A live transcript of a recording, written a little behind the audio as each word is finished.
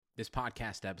This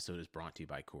podcast episode is brought to you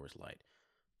by Coors Light.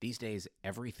 These days,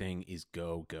 everything is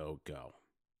go, go, go.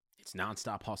 It's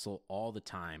nonstop hustle all the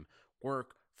time.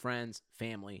 Work, friends,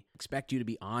 family expect you to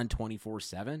be on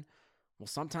 24/7. Well,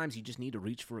 sometimes you just need to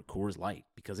reach for a Coors Light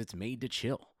because it's made to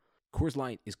chill. Coors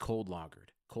Light is cold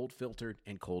lagered, cold filtered,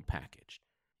 and cold packaged.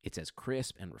 It's as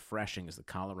crisp and refreshing as the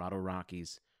Colorado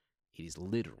Rockies. It is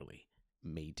literally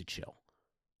made to chill.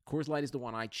 Coors Light is the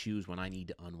one I choose when I need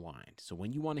to unwind. So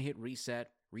when you want to hit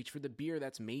reset, reach for the beer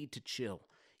that's made to chill.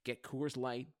 Get Coors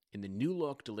Light in the new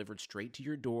look delivered straight to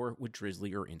your door with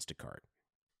Drizzly or Instacart.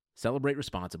 Celebrate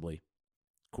responsibly.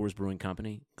 Coors Brewing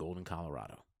Company, Golden,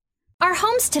 Colorado. Our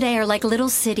homes today are like little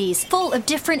cities, full of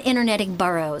different interneting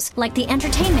boroughs, like the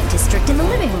entertainment district in the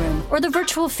living room or the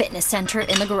virtual fitness center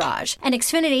in the garage. And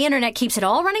Xfinity Internet keeps it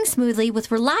all running smoothly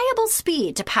with reliable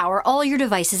speed to power all your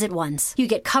devices at once. You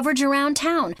get coverage around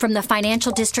town, from the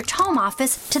financial district home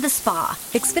office to the spa.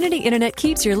 Xfinity Internet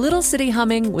keeps your little city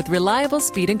humming with reliable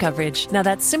speed and coverage. Now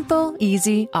that's simple,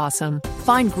 easy, awesome.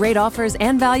 Find great offers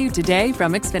and value today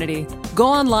from Xfinity. Go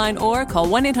online or call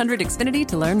 1-800-XFINITY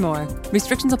to learn more.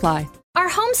 Restrictions apply. Our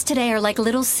homes today are like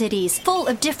little cities, full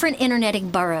of different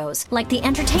interneting boroughs, like the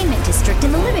entertainment district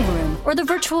in the living room or the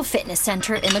virtual fitness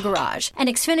center in the garage. And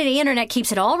Xfinity Internet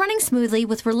keeps it all running smoothly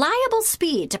with reliable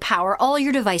speed to power all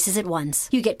your devices at once.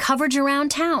 You get coverage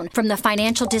around town, from the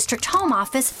financial district home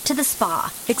office to the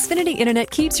spa. Xfinity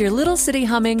Internet keeps your little city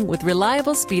humming with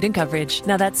reliable speed and coverage.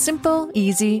 Now that's simple,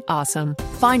 easy, awesome.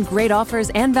 Find great offers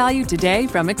and value today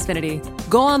from Xfinity.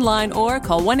 Go online or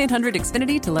call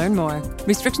 1-800-XFINITY to learn more.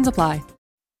 Restrictions apply.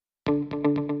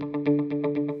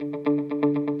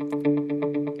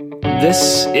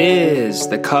 This is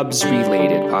the Cubs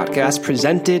Related podcast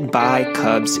presented by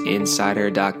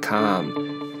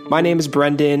CubsInsider.com. My name is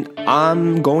Brendan.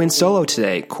 I'm going solo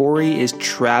today. Corey is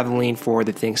traveling for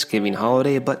the Thanksgiving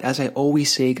holiday, but as I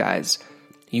always say, guys,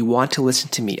 you want to listen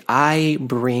to me. I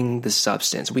bring the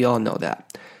substance. We all know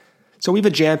that. So we have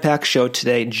a jam-packed show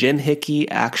today. Jim Hickey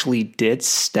actually did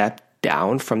step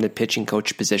down from the pitching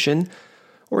coach position,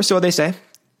 or so they say.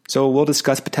 So we'll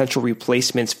discuss potential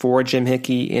replacements for Jim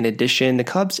Hickey. In addition, the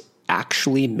Cubs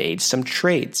actually made some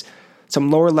trades. Some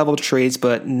lower-level trades,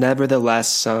 but nevertheless,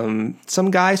 some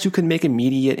guys who could make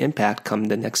immediate impact come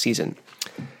the next season.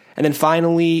 And then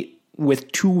finally, with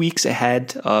 2 weeks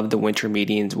ahead of the winter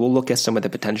meetings, we'll look at some of the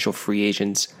potential free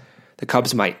agents the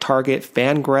Cubs might target.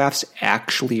 Fangraphs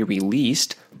actually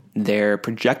released their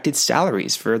projected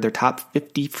salaries for their top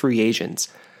 50 free agents.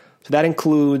 So that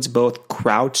includes both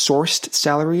crowdsourced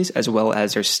salaries as well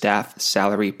as their staff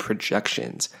salary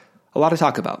projections. A lot to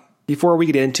talk about. Before we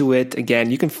get into it, again,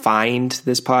 you can find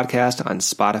this podcast on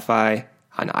Spotify,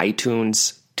 on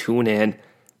iTunes, TuneIn.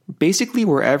 Basically,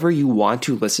 wherever you want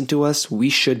to listen to us, we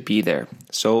should be there.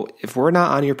 So if we're not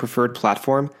on your preferred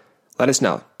platform, let us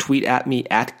know. Tweet at me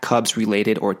at Cubs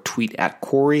Related or tweet at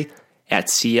Corey at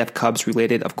CF Cubs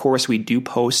Related. Of course, we do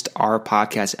post our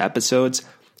podcast episodes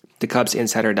to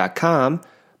CubsInsider.com,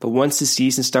 but once the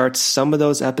season starts, some of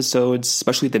those episodes,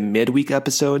 especially the midweek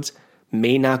episodes,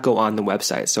 may not go on the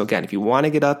website. So again, if you want to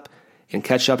get up and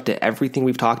catch up to everything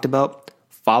we've talked about,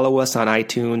 follow us on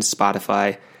iTunes,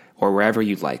 Spotify, or wherever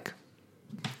you'd like.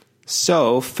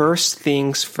 So first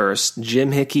things first,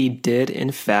 Jim Hickey did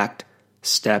in fact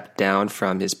step down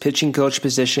from his pitching coach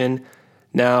position.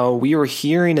 Now, we were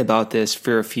hearing about this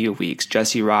for a few weeks.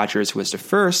 Jesse Rogers was the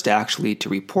first actually to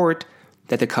report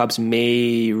that the Cubs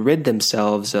may rid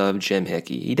themselves of Jim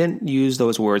Hickey. He didn't use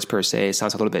those words per se. It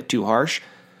sounds a little bit too harsh.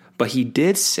 But he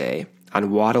did say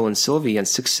on Waddle and Sylvie on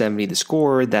 670 The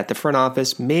Score that the front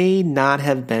office may not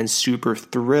have been super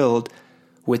thrilled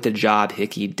with the job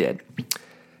Hickey did.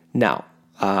 Now,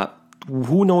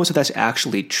 who knows if that's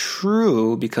actually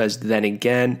true, because then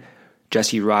again,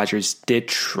 Jesse Rogers did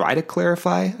try to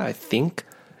clarify, I think,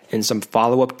 in some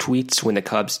follow-up tweets when the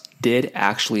Cubs did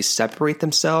actually separate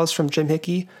themselves from Jim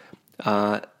Hickey.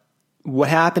 What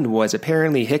happened was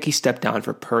apparently Hickey stepped down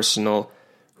for personal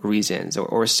reasons,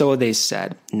 or so they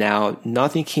said. Now,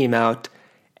 nothing came out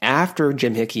after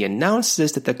Jim Hickey announced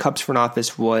this that the Cubs front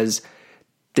office was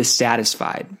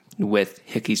dissatisfied with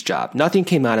Hickey's job. Nothing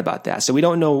came out about that. So we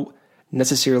don't know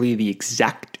necessarily the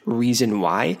exact reason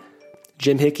why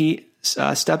Jim Hickey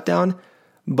stepped down,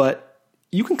 but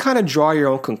you can kind of draw your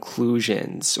own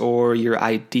conclusions or your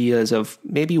ideas of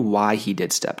maybe why he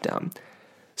did step down.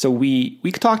 So we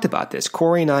talked about this.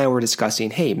 Corey and I were discussing,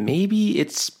 hey, maybe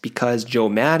it's because Joe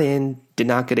Maddon did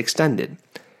not get extended.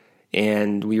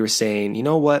 And we were saying, you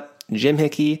know what? Jim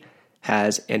Hickey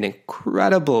has an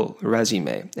incredible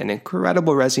resume,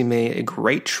 a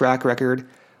great track record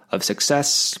of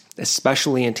success,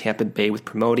 especially in Tampa Bay with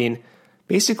promoting.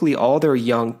 basically all their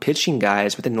young pitching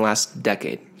guys within the last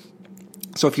decade.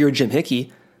 So if you're Jim Hickey,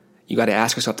 you got to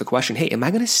ask yourself the question, hey, am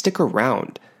I going to stick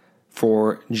around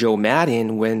for Joe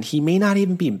Maddon when he may not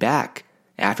even be back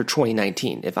after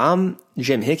 2019? If I'm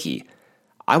Jim Hickey,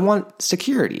 I want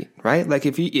security, right? Like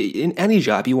if you, in any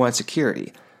job, you want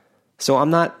security. So I'm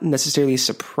not necessarily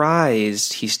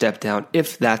surprised he stepped down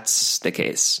if that's the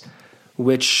case,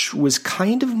 which was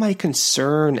kind of my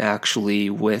concern actually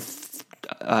with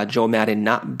Joe Maddon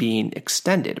not being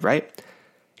extended, right?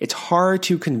 It's hard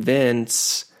to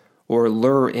convince or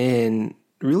lure in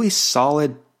really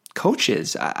solid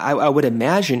coaches. I would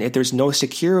imagine if there's no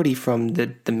security from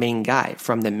the main guy,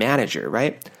 from the manager,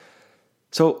 right?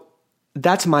 So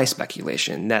that's my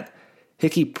speculation, that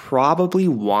Hickey probably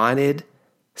wanted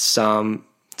some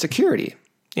security.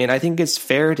 And I think it's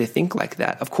fair to think like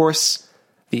that. Of course,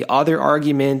 the other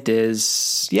argument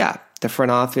is, yeah, the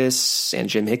front office and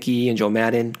Jim Hickey and Joe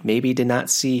Maddon maybe did not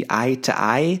see eye to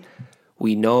eye.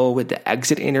 We know with the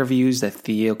exit interviews that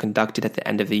Theo conducted at the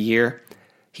end of the year,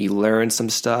 he learned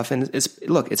some stuff. And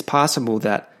it's possible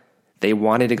that they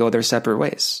wanted to go their separate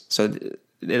ways. So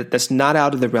that's not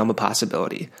out of the realm of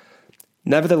possibility.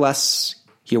 Nevertheless,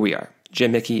 here we are.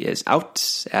 Jim Hickey is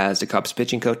out as the Cubs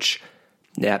pitching coach.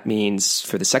 That means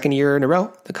for the second year in a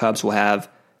row, the Cubs will have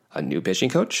a new pitching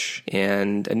coach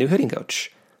and a new hitting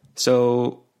coach.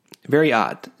 So very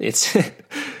odd. It's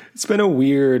been a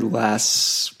weird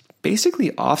last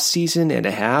basically off season and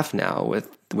a half now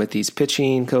with these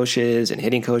pitching coaches and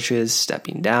hitting coaches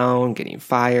stepping down, getting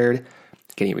fired,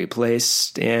 getting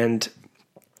replaced. And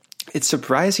it's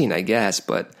surprising, I guess,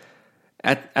 but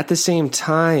at the same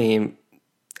time,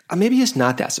 maybe it's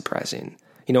not that surprising.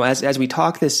 You know, as we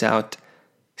talk this out,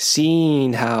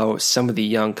 seeing how some of the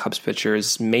young Cubs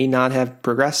pitchers may not have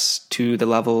progressed to the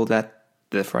level that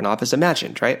the front office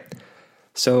imagined, right?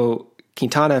 So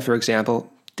Quintana, for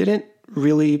example, didn't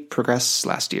really progress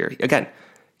last year. Again,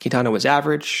 Quintana was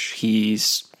average.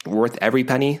 He's worth every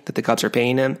penny that the Cubs are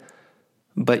paying him.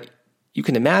 But you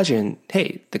can imagine,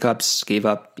 hey, the Cubs gave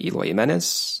up Eloy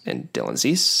Jimenez and Dylan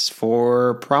Cease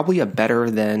for probably a better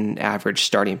than average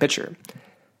starting pitcher.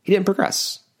 He didn't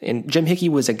progress. And Jim Hickey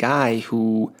was a guy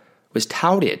who was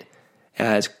touted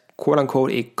as, quote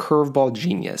unquote, a curveball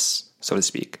genius, so to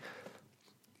speak.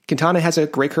 Quintana has a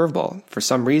great curveball. For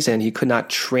some reason, he could not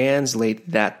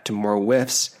translate that to more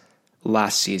whiffs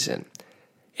last season.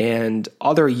 And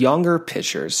other younger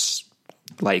pitchers,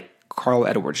 like Carl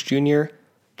Edwards Jr.,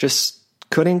 just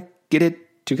couldn't get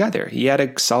it together. He had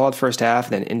a solid first half,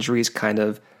 then injuries kind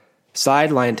of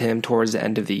sidelined him towards the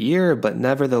end of the year, but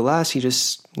nevertheless, he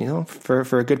just,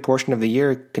 for a good portion of the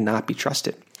year, could not be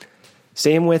trusted.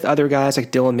 Same with other guys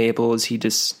like Dylan Maples.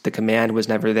 The command was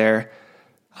never there.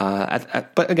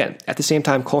 But again, at the same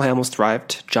time, Cole Hamels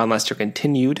thrived. John Lester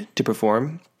continued to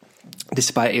perform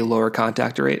despite a lower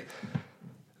contact rate.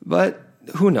 But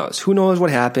who knows? Who knows what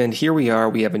happened? Here we are.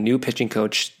 We have a new pitching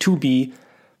coach to be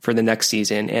for the next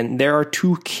season. And there are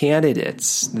two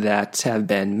candidates that have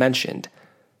been mentioned.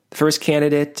 The first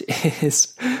candidate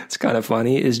it's kind of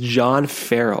funny, is John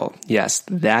Farrell. Yes,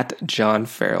 that John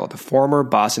Farrell, the former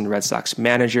Boston Red Sox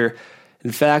manager.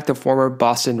 In fact, the former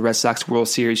Boston Red Sox World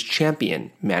Series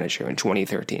champion manager in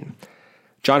 2013.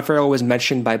 John Farrell was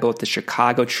mentioned by both the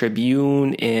Chicago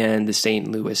Tribune and the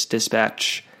St. Louis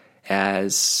Dispatch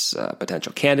as a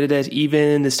potential candidate.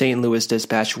 Even the St. Louis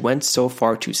Dispatch went so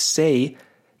far to say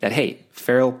that, hey,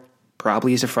 Farrell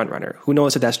probably is a frontrunner. Who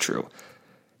knows if that's true?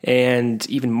 And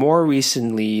even more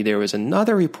recently, there was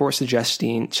another report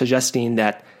suggesting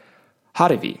that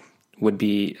Hottovy would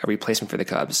be a replacement for the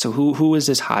Cubs. So who is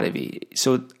this Hottovy?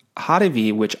 So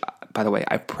Hottovy, which, by the way,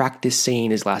 I practice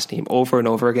saying his last name over and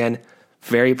over again.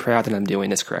 Very proud that I'm doing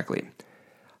this correctly.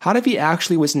 Hottovy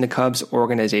actually was in the Cubs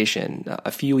organization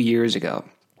a few years ago.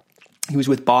 He was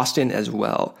with Boston as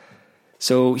well.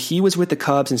 So he was with the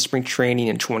Cubs in spring training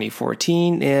in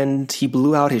 2014, and he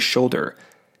blew out his shoulder.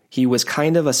 He was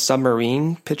kind of a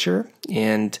submarine pitcher,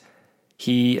 and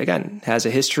he, again, has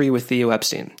a history with Theo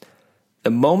Epstein. The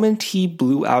moment he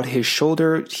blew out his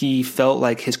shoulder, he felt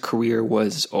like his career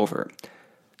was over.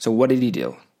 So what did he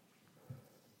do?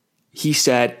 He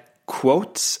said,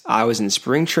 quote, I was in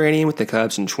spring training with the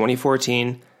Cubs in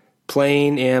 2014,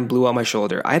 playing and blew out my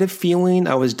shoulder. I had a feeling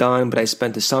I was done, but I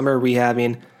spent the summer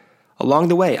rehabbing. Along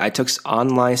the way, I took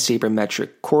online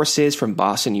sabermetric courses from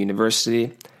Boston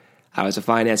University. I was a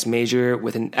finance major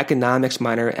with an economics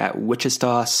minor at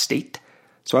Wichita State.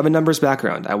 So I have a numbers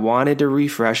background. I wanted to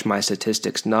refresh my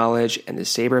statistics knowledge, and the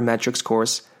sabermetrics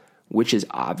course, which is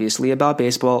obviously about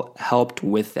baseball, helped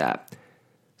with that.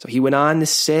 So he went on to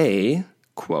say,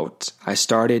 quote, I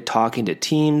started talking to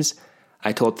teams.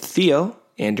 I told Theo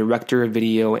and Director of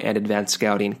Video and Advanced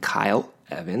Scouting Kyle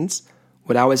Evans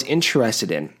what I was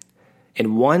interested in.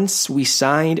 And once we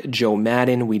signed Joe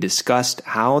Maddon, we discussed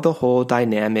how the whole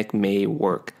dynamic may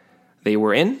work. They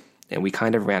were in, and we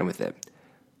kind of ran with it.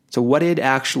 So what did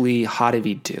actually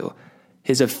Hottovy do?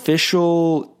 His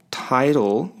official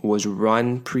title was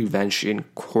Run Prevention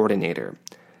Coordinator.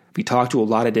 We talked to a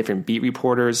lot of different beat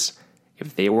reporters.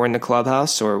 If they were in the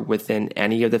clubhouse or within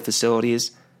any of the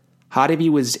facilities, Hottovy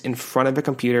was in front of a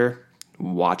computer,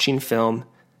 watching film,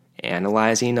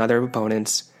 analyzing other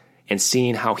opponents, and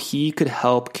seeing how he could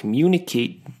help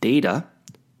communicate data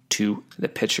to the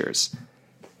pitchers.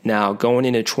 Now, going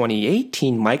into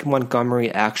 2018, Mike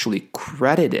Montgomery actually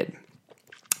credited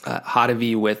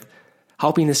Hottovy with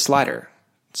helping his slider.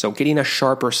 So getting a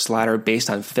sharper slider based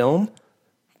on film,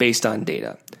 based on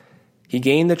data. He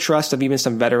gained the trust of even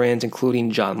some veterans,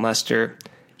 including John Lester.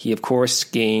 He, of course,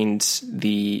 gained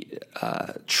the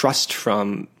trust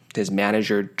from his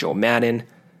manager, Joe Maddon.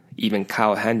 Even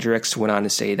Kyle Hendricks went on to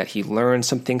say that he learned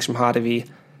some things from Hottovy.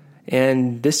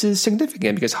 And this is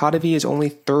significant because Hottovy is only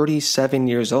 37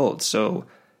 years old. So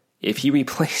if he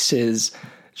replaces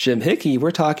Jim Hickey,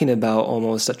 we're talking about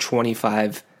almost a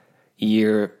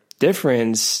 25-year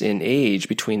difference in age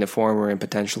between the former and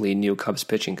potentially new Cubs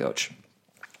pitching coach.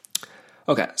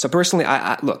 Okay, so personally,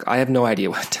 I have no idea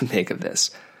what to make of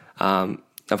this.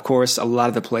 Of course, a lot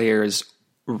of the players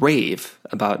rave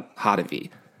about Hottovy,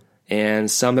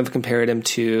 and some have compared him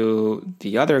to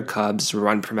the other Cubs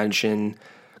run prevention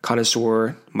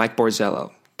connoisseur, Mike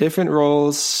Borzello. Different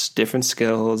roles, different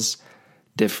skills,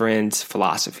 different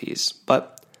philosophies,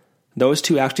 but those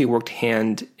two actually worked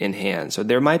hand in hand. So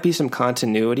there might be some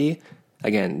continuity.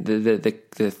 Again,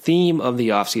 the theme of the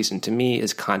offseason to me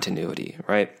is continuity,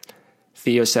 right?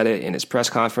 Theo said it in his press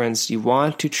conference. You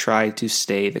want to try to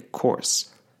stay the course.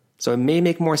 So it may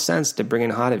make more sense to bring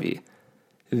in Hottovy.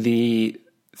 The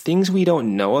things we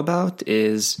don't know about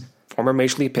is former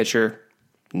Major League pitcher,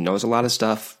 knows a lot of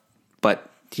stuff, but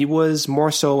he was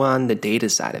more so on the data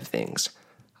side of things.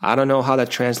 I don't know how that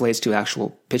translates to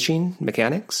actual pitching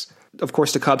mechanics. Of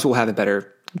course, the Cubs will have a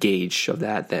better gauge of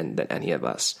that than any of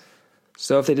us.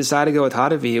 So if they decide to go with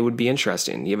Hottovy, it would be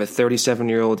interesting. You have a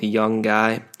 37-year-old young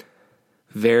guy,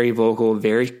 very vocal,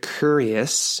 very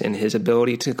curious, and his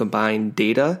ability to combine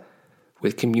data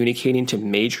with communicating to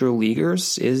major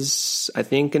leaguers is, I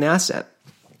think, an asset.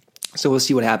 So we'll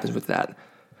see what happens with that.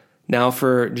 Now,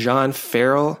 for John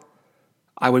Farrell,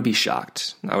 I would be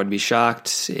shocked. I would be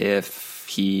shocked if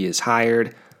he is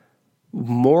hired.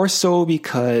 More so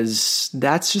because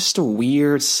that's just a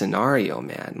weird scenario,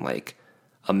 man. Like,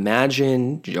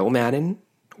 imagine Joe Maddon,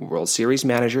 World Series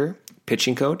manager,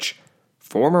 pitching coach,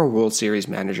 former World Series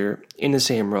manager in the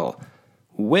same role,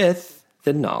 with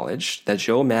the knowledge that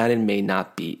Joe Maddon may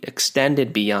not be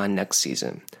extended beyond next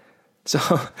season. So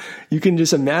you can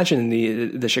just imagine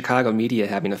the Chicago media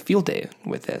having a field day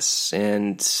with this.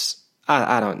 And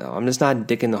I don't know. I'm just not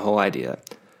digging the whole idea.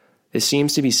 There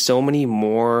seems to be so many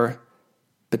more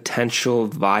potential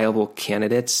viable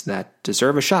candidates that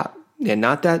deserve a shot. And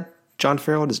not that John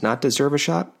Farrell does not deserve a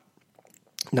shot.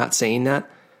 Not saying that.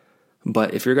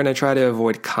 But if you're going to try to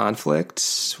avoid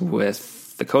conflicts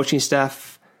with the coaching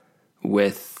staff,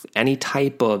 with any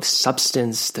type of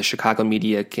substance the Chicago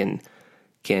media can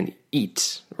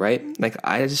eat, right? Like,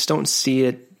 I just don't see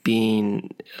it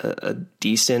being a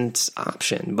decent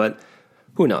option. But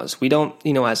who knows? We don't,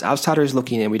 as outsiders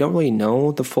looking in, we don't really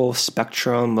know the full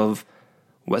spectrum of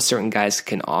what certain guys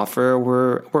can offer.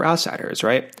 We're outsiders,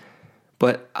 right?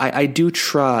 But I do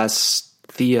trust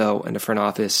Theo and the front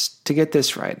office to get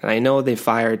this right. And I know they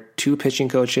fired 2 pitching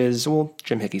coaches. Well,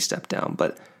 Jim Hickey stepped down,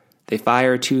 but they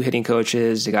fired 2 hitting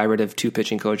coaches. They got rid of 2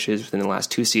 pitching coaches within the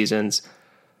last 2 seasons.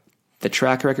 The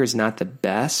track record is not the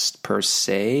best per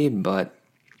se, but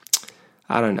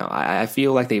I don't know. I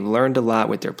feel like they've learned a lot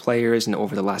with their players, and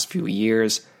over the last few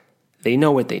years, they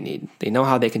know what they need. They know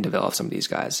how they can develop some of these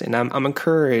guys. And I'm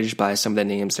encouraged by some of the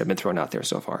names that have been thrown out there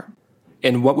so far.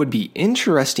 And what would be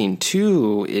interesting,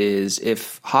 too, is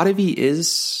if Hottovy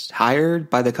is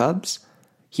hired by the Cubs,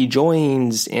 he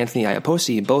joins Anthony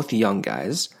Iapoce, both young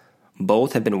guys.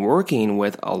 Both have been working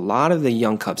with a lot of the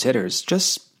young Cubs hitters,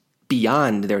 just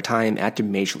beyond their time at the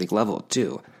major league level,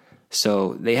 too.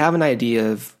 So they have an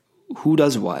idea of who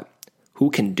does what,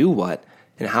 who can do what,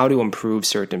 and how to improve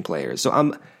certain players. So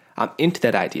I'm into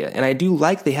that idea. And I do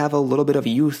like they have a little bit of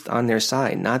youth on their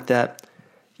side. Not that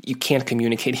you can't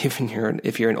communicate even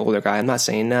if you're an older guy. I'm not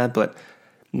saying that, but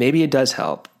maybe it does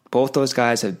help. Both those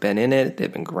guys have been in it.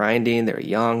 They've been grinding. They're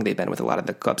young. They've been with a lot of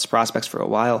the Cubs prospects for a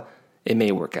while. It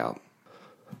may work out.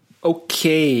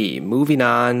 Okay, moving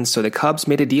on. So the Cubs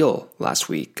made a deal last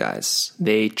week, guys.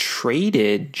 They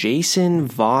traded Jason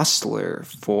Vossler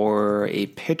for a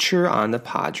pitcher on the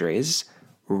Padres,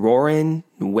 Rowan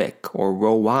Wick, or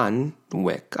Rowan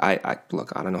Wick. I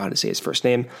don't know how to say his first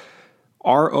name.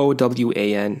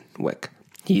 Rowan Wick.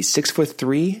 He's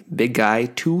 6'3", big guy,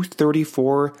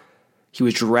 234. He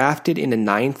was drafted in the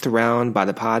 9th round by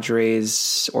the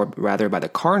Padres, or rather by the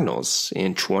Cardinals,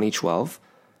 in 2012.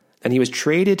 And he was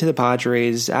traded to the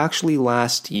Padres actually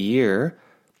last year,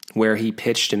 where he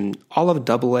pitched in all of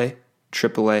AA,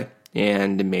 AAA,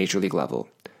 and the Major League level.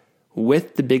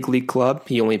 With the big league club,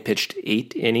 he only pitched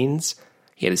 8 innings.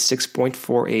 He had a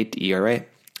 6.48 ERA,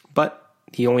 but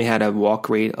he only had a walk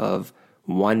rate of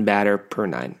 1 batter per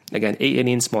 9. Again, 8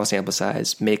 innings, small sample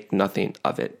size, make nothing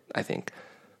of it, I think.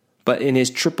 But in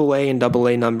his AAA and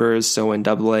AA numbers, so in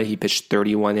AA, he pitched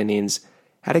 31 innings,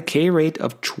 had a K rate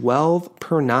of 12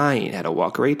 per 9, had a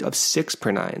walk rate of 6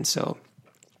 per 9. So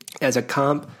as a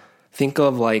comp, think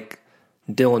of like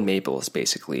Dylan Maples,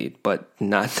 basically, but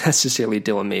not necessarily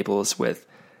Dylan Maples with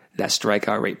that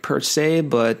strikeout rate per se,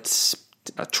 but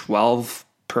a 12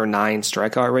 per 9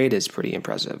 strikeout rate is pretty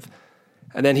impressive.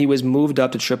 And then he was moved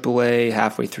up to AAA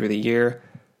halfway through the year,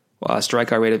 a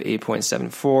strikeout rate of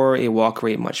 8.74, a walk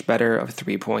rate much better of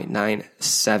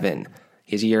 3.97.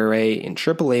 His ERA in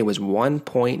AAA was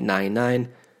 1.99.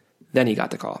 Then he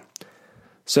got the call.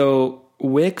 So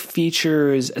Wick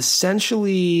features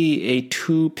essentially a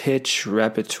 2-pitch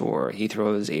repertoire. He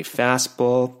throws a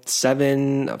fastball,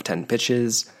 7 of 10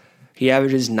 pitches. He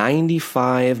averages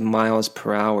 95 miles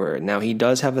per hour. Now, he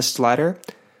does have a slider.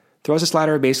 Throws a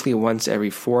slider basically once every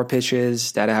 4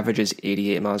 pitches. That averages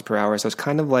 88 miles per hour. So it's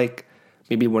kind of like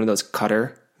maybe one of those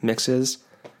cutter mixes.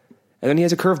 And then he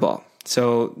has a curveball.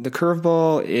 So the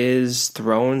curveball is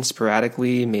thrown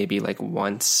sporadically, maybe like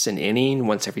once an inning,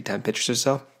 once every 10 pitches or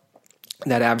so.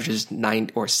 That averages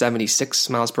 9 or 76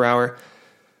 miles per hour.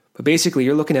 But basically,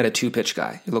 you're looking at a 2-pitch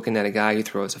guy. You're looking at a guy who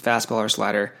throws a fastball or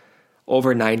slider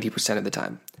over 90% of the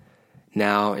time.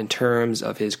 Now, in terms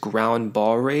of his ground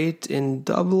ball rate in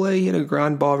AA, he had a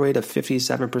ground ball rate of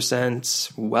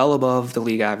 57%, well above the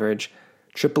league average.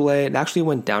 AAA, it actually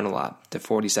went down a lot to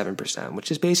 47%,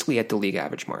 which is basically at the league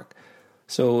average mark.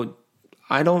 So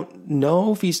I don't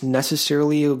know if he's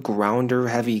necessarily a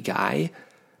grounder-heavy guy.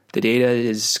 The data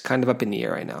is kind of up in the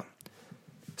air right now.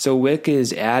 So Wick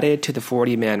is added to the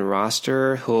 40-man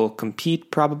roster. He'll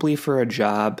compete probably for a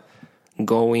job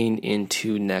going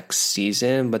into next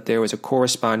season, but there was a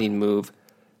corresponding move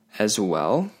as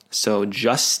well. So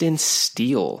Justin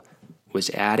Steele was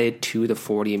added to the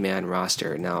 40-man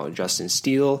roster. Now, Justin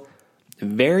Steele, a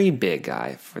very big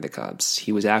guy for the Cubs.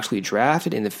 He was actually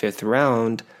drafted in the 5th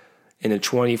round in the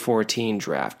 2014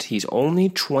 draft. He's only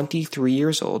 23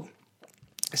 years old,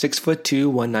 6'2",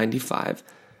 195,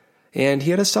 and he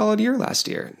had a solid year last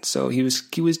year. So he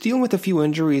was dealing with a few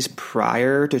injuries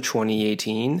prior to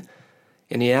 2018,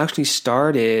 and he actually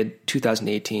started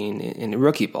 2018 in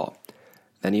rookie ball.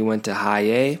 Then he went to high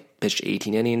A, pitched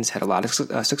 18 innings, had a lot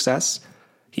of success.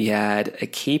 He had a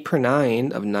K per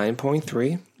 9 of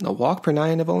 9.3, a walk per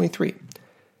 9 of only 3.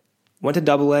 Went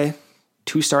to AA,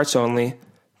 2 starts only,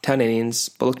 10 innings,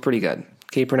 but looked pretty good.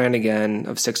 K per 9 again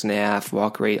of 6.5,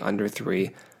 walk rate under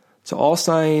 3. So all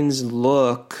signs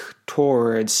look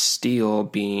towards Steele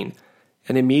being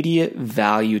an immediate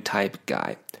value type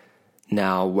guy.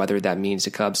 Now, whether that means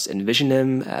the Cubs envision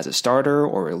him as a starter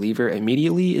or reliever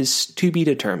immediately is to be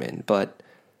determined, but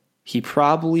he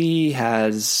probably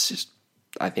has,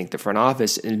 I think, the front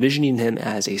office envisioning him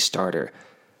as a starter.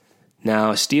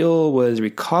 Now, Steele was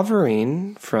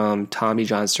recovering from Tommy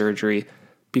John surgery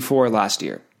before last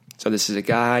year. So this is a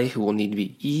guy who will need to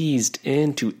be eased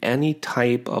into any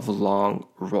type of long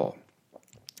role.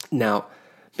 Now,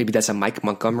 maybe that's a Mike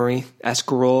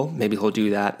Montgomery-esque role. Maybe he'll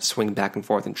do that, swing back and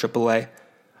forth in AAA,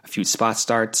 a few spot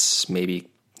starts, maybe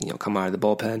come out of the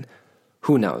bullpen.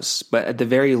 Who knows? But at the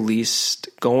very least,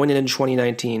 going into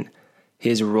 2019,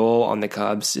 his role on the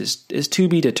Cubs is to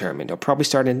be determined. He'll probably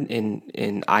start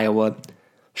in Iowa,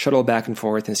 shuttle back and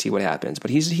forth and see what happens.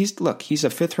 But he's a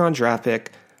 5th-round draft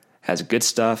pick, has good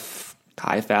stuff,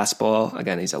 high fastball.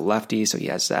 Again, he's a lefty, so he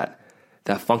has that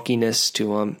funkiness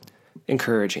to him.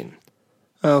 Encouraging.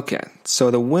 Okay, so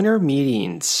the winter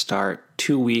meetings start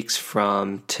 2 weeks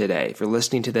from today. If you're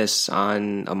listening to this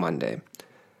on a Monday.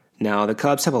 Now, the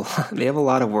Cubs have a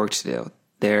lot of work to do.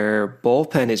 Their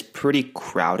bullpen is pretty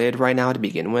crowded right now to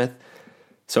begin with.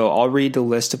 So I'll read the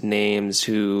list of names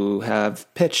who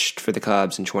have pitched for the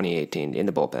Cubs in 2018 in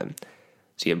the bullpen.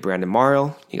 So you have Brandon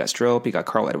Morrow, you got Strop, you got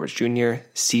Carl Edwards Jr.,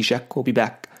 Cishek will be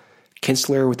back.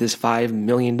 Kinsler with his $5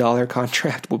 million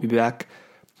contract will be back.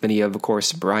 Then you have, of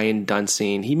course, Brian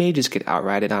Dunsing. He may just get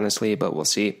outrighted, honestly, but we'll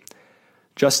see.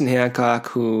 Justin Hancock,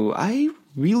 who I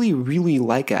really, really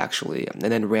like, actually. And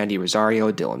then Randy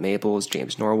Rosario, Dylan Maples,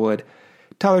 James Norwood,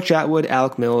 Tyler Chatwood,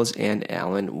 Alec Mills, and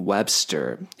Alan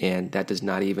Webster. And that does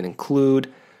not even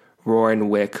include Roarin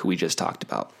Wick, who we just talked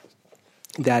about.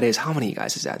 That is, how many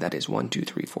guys is that? That is 1, 2,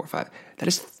 3, 4, 5. That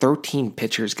is 13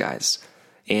 pitchers, guys.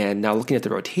 And now looking at the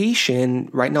rotation,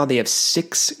 right now they have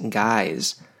 6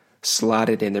 guys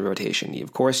slotted in the rotation.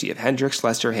 Of course, you have Hendricks,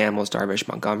 Lester, Hamels, Darvish,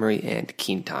 Montgomery, and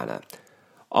Quintana.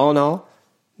 All in all,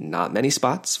 not many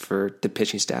spots for the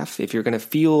pitching staff. If you're going to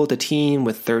field a team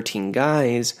with 13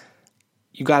 guys,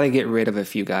 you got to get rid of a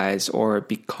few guys or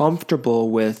be comfortable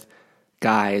with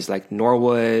guys like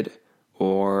Norwood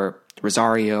or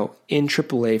Rosario in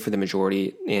AAA for the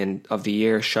majority of the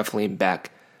year, shuffling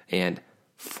back and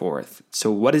forth.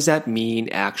 So what does that mean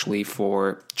actually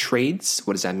for trades?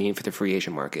 What does that mean for the free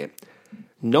agent market?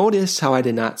 Notice how I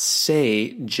did not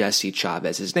say Jesse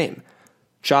Chavez's name.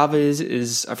 Chavez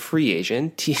is a free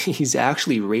agent. He's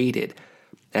actually rated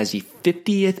as the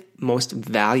 50th most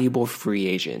valuable free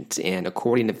agent. And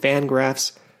according to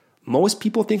Fangraphs, most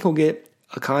people think he'll get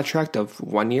a contract of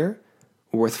 1 year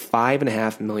worth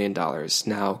 $5.5 million.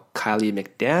 Now, Kylie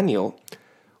McDaniel,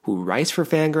 who writes for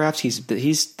Fangraphs,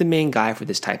 he's the main guy for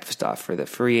this type of stuff, for the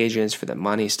free agents, for the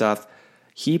money stuff.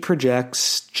 He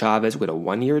projects Chavez with a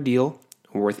 1 year deal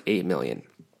worth $8 million.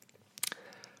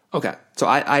 Okay, so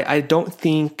I don't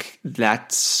think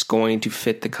that's going to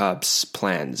fit the Cubs'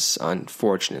 plans,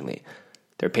 unfortunately.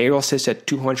 Their payroll sits at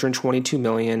 $222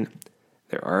 million.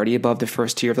 They're already above the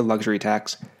first tier of the luxury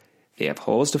tax. They have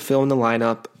holes to fill in the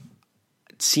lineup.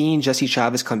 Seeing Jesse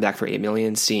Chavez come back for $8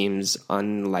 million seems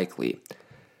unlikely.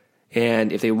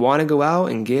 And if they want to go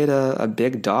out and get a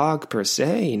big dog per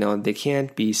se, they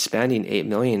can't be spending $8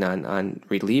 million on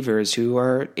relievers who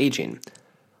are aging.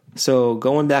 So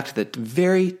going back to the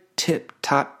very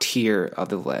top tier of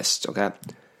the list, okay?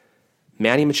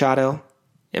 Manny Machado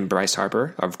and Bryce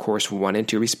Harper, of course, 1 and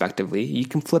 2 respectively. You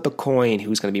can flip a coin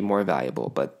who's going to be more valuable,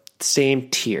 but same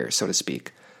tier, so to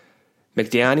speak.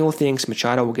 McDaniel thinks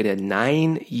Machado will get a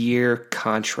 9-year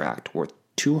contract worth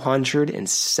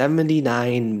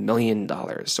 $279 million,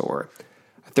 or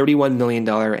a $31 million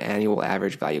annual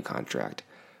average value contract.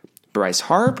 Bryce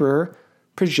Harper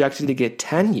projected to get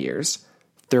 10 years,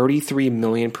 $33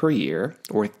 million per year,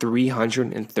 or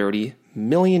 $330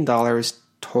 million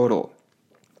total.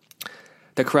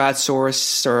 The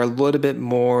crowdsource are a little bit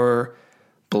more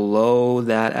below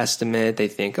that estimate. They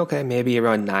think, okay, maybe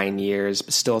around 9 years,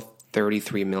 but still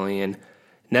 $33 million.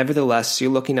 Nevertheless,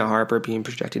 you're looking at Harper being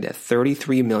projected at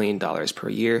 $33 million per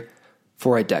year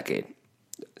for a decade.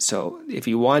 So if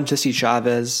you want Jesse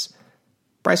Chavez,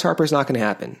 Bryce Harper's not going to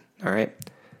happen, all right?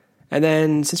 And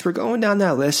then since we're going down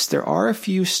that list, there are a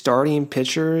few starting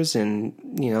pitchers and,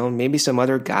 maybe some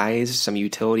other guys, some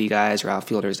utility guys or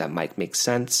outfielders that might make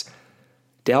sense.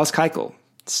 Dallas Keuchel,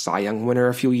 Cy Young winner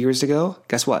a few years ago.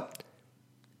 Guess what?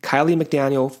 Kylie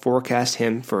McDaniel forecast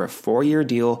him for a 4-year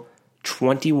deal,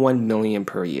 $21 million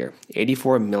per year,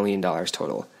 $84 million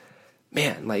total.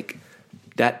 Man,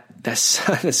 that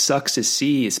sucks to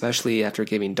see, especially after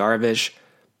giving Darvish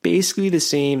basically the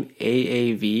same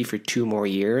AAV for 2 more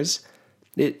years.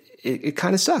 It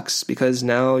kind of sucks because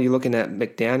now you're looking at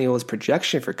McDaniel's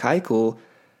projection for Keuchel.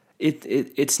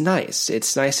 It's nice.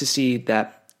 It's nice to see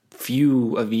that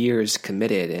few of years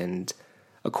committed. And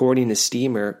according to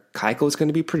Steamer, Keuchel is going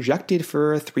to be projected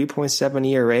for a 3.7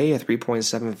 ERA, a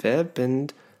 3.7 FIP,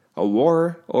 and a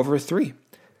WAR over 3.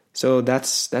 So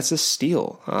that's a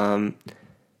steal.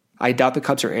 I doubt the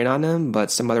Cubs are in on him,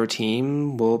 but some other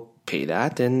team will pay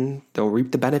that and they'll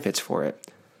reap the benefits for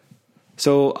it.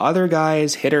 So other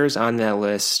guys, hitters on that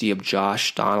list, you have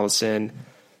Josh Donaldson.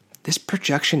 This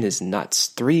projection is nuts.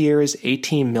 3 years,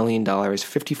 $18 million,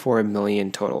 $54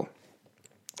 million total.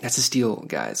 That's a steal,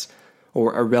 guys,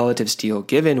 or a relative steal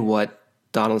given what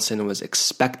Donaldson was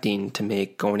expecting to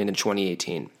make going into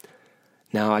 2018.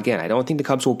 Now, again, I don't think the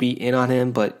Cubs will be in on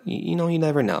him, but you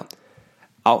never know.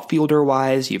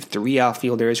 Outfielder-wise, you have 3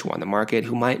 outfielders who are on the market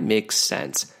who might make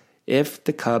sense if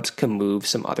the Cubs can move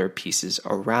some other pieces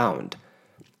around.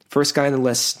 First guy on the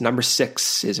list, number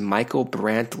 6, is Michael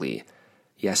Brantley.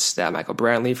 Yes, that Michael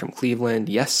Brantley from Cleveland.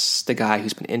 Yes, the guy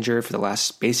who's been injured for the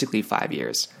last basically 5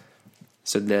 years.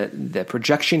 So the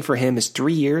projection for him is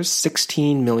 3 years,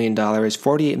 $16 million,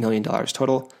 $48 million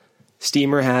total.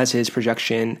 Steamer has his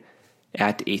projection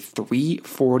at a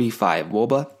 345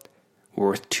 WOBA,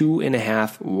 worth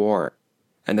 2.5 WAR.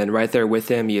 And then right there with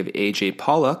him, you have A.J.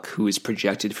 Pollock, who is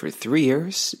projected for 3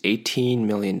 years, $18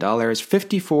 million,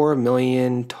 $54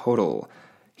 million total.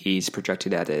 He's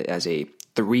projected as a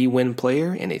 3-win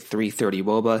player and a 330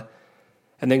 WOBA.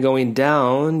 And then going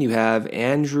down, you have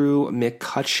Andrew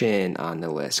McCutchen on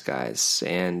the list, guys.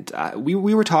 And we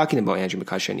were talking about Andrew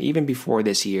McCutchen even before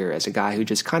this year as a guy who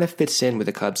just kind of fits in with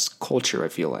the Cubs culture, I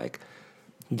feel like.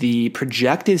 The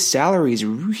projected salary is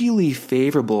really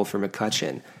favorable for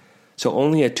McCutchen. So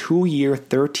only a 2-year,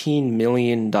 $13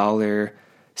 million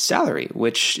salary,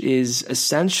 which is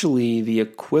essentially the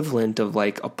equivalent of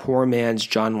like a poor man's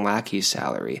John Lackey's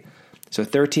salary. So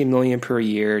 $13 million per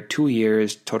year, 2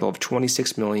 years, total of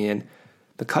 $26 million.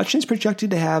 McCutchen's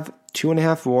projected to have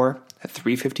 2.5 WAR, a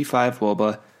 355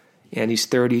 WOBA, and he's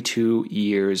 32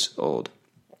 years old.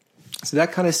 So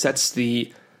that kind of sets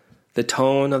the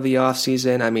tone of the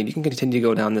offseason. I mean, you can continue to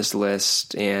go down this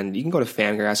list, and you can go to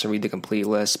Fangraphs and read the complete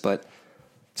list, but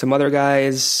some other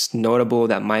guys notable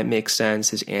that might make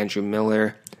sense is Andrew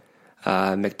Miller,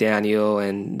 McDaniel,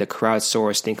 and the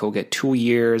crowdsource think he'll get 2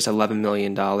 years, $11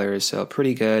 million, so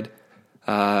pretty good.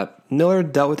 Miller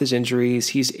dealt with his injuries.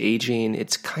 He's aging.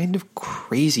 It's kind of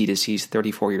crazy to see he's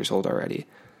 34 years old already.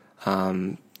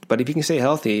 But if he can stay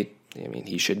healthy, I mean,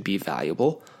 he should be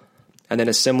valuable. And then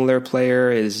a similar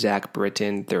player is Zach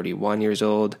Britton, 31 years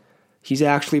old. He's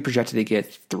actually projected to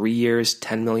get 3 years,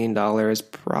 $10 million,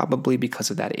 probably because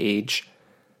of that age.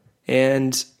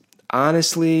 And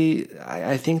honestly,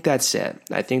 I think that's it.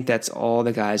 I think that's all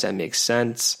the guys that make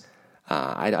sense.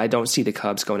 I don't see the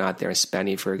Cubs going out there and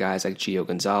spending for guys like Gio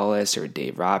Gonzalez or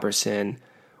Dave Robertson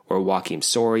or Joakim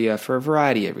Soria for a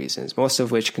variety of reasons, most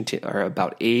of which are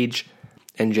about age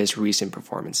and just recent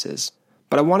performances.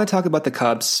 But I want to talk about the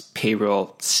Cubs'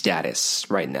 payroll status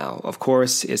right now. Of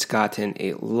course, it's gotten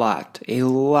a lot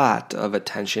of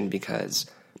attention because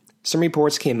some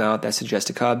reports came out that suggest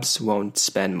the Cubs won't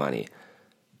spend money.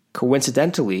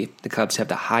 Coincidentally, the Cubs have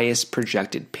the highest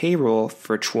projected payroll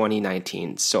for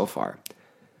 2019 so far.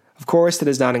 Of course, that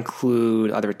does not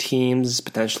include other teams,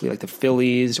 potentially like the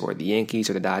Phillies or the Yankees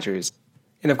or the Dodgers.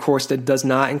 And of course, that does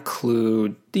not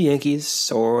include the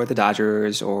Yankees or the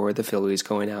Dodgers or the Phillies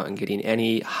going out and getting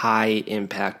any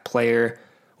high-impact player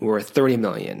worth $30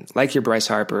 million, like your Bryce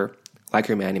Harper, like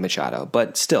your Manny Machado.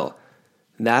 But still,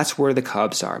 that's where the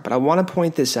Cubs are. But I want to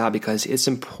point this out because it's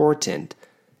important.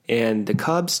 And the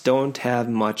Cubs don't have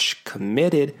much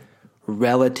committed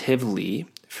relatively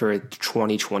for the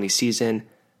 2020 season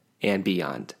and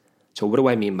beyond. So what do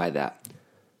I mean by that?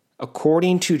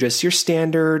 According to just your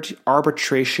standard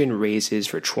arbitration raises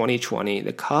for 2020,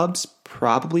 the Cubs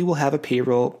probably will have a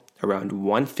payroll around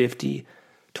 150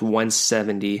 to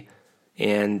 170,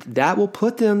 and that will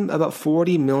put them about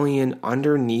 40 million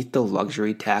underneath the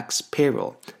luxury tax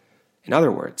payroll. In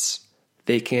other words,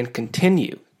 they can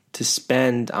continue to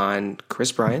spend on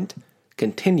Chris Bryant,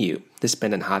 continue to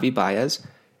spend on Javi Baez,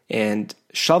 and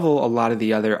shovel a lot of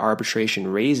the other arbitration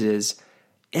raises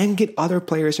and get other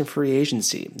players in free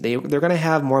agency. They're going to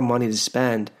have more money to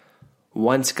spend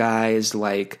once guys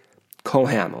like Cole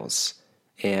Hamels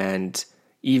and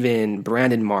even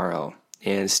Brandon Morrow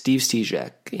and Steve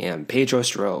Stejek and Pedro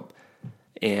Strop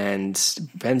and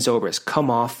Ben Zobrist come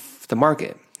off the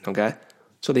market, okay?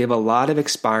 So they have a lot of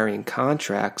expiring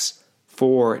contracts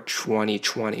for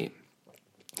 2020.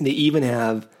 They even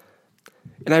have,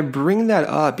 and I bring that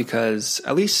up because,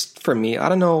 at least for me, I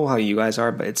don't know how you guys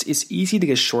are, but it's easy to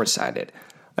get short-sighted.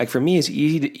 Like for me, it's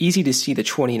easy to see the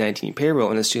 2019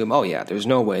 payroll and assume, oh yeah, there's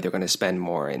no way they're going to spend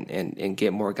more and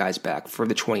get more guys back for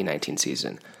the 2019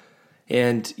 season.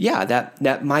 And yeah,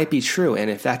 that might be true.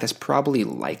 And in fact, that's probably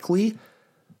likely,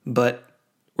 but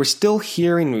we're still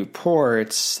hearing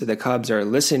reports that the Cubs are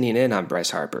listening in on Bryce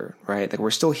Harper, right? Like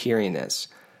we're still hearing this.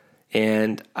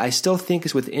 And I still think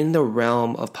it's within the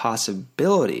realm of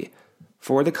possibility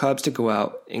for the Cubs to go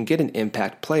out and get an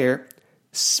impact player,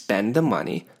 spend the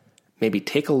money, maybe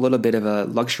take a little bit of a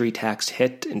luxury tax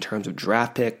hit in terms of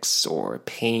draft picks or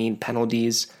paying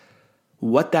penalties.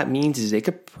 What that means is they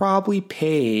could probably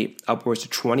pay upwards to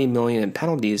 $20 million in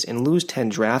penalties and lose 10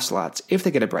 draft slots if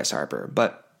they get a Bryce Harper.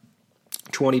 But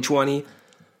 2020,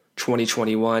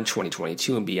 2021,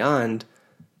 2022, and beyond,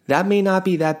 that may not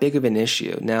be that big of an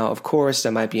issue. Now, of course,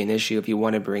 that might be an issue if you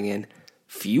want to bring in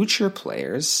future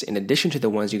players in addition to the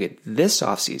ones you get this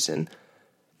offseason.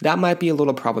 That might be a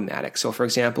little problematic. So, for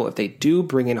example, if they do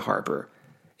bring in Harper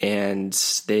and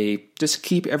they just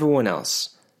keep everyone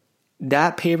else,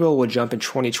 that payroll will jump in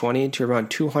 2020 to around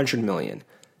 $200 million.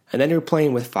 And then you're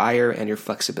playing with fire and your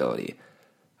flexibility.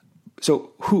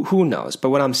 So who knows? But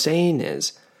what I'm saying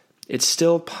is it's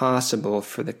still possible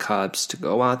for the Cubs to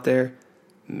go out there,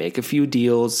 make a few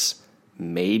deals,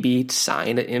 maybe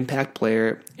sign an impact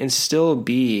player, and still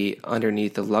be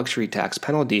underneath the luxury tax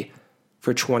penalty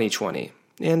for 2020.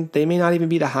 And they may not even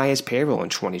be the highest payroll in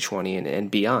 2020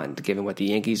 and beyond, given what the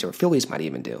Yankees or Phillies might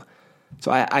even do.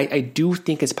 So I do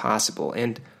think it's possible.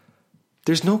 And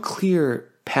there's no clear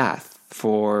path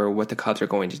for what the Cubs are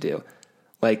going to do.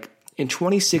 Like in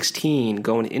 2016,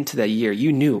 going into that year,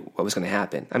 you knew what was going to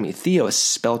happen. I mean, Theo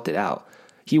spelt it out.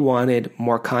 He wanted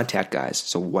more contact guys.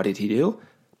 So what did he do?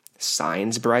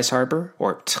 Signs Bryce Harper,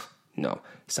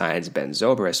 signs Ben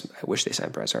Zobrist. I wish they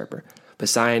signed Bryce Harper, but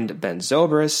signed Ben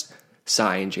Zobrist,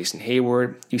 signed Jason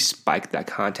Hayward. You spiked that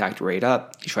contact rate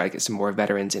up. You try to get some more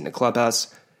veterans in the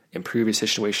clubhouse, improve your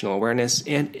situational awareness,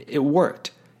 and it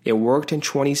worked. It worked in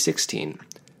 2016.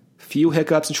 Few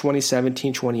hiccups in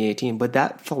 2017, 2018, but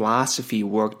that philosophy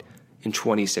worked in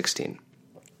 2016.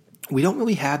 We don't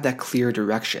really have that clear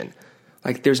direction.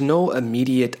 Like, there's no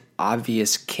immediate,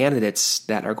 obvious candidates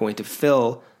that are going to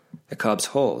fill the Cubs'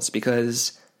 holes,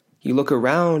 because you look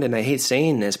around, and I hate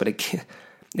saying this, but it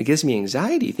gives me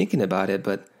anxiety thinking about it.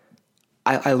 But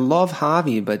I love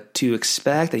Javi, but to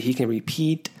expect that he can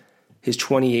repeat his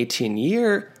 2018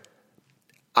 year,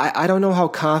 I don't know how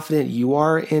confident you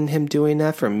are in him doing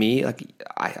that. For me, like,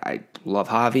 I love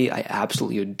Javi. I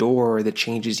absolutely adore the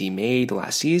changes he made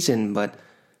last season, but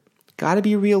got to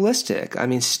be realistic. I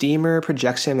mean, Steamer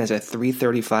projects him as a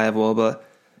 335 WOBA.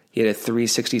 He had a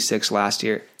 366 last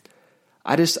year.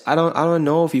 I don't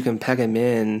know if you can peg him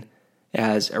in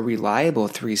as a reliable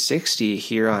 360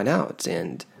 here on out.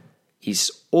 And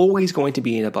he's always going to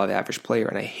be an above average player.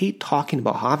 And I hate talking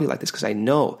about Javi like this, because I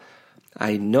know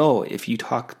if you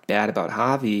talk bad about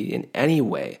Javi in any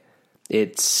way,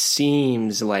 it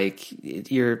seems like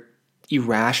you're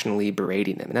irrationally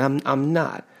berating him. And I'm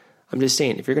not. I'm just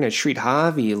saying, if you're going to treat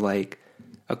Javi like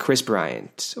a Chris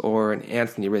Bryant or an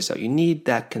Anthony Rizzo, you need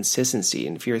that consistency.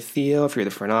 And if you're Theo, if you're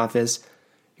the front office,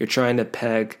 you're trying to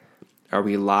peg a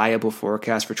reliable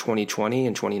forecast for 2020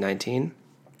 and 2019,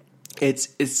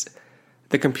 it's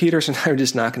the computers are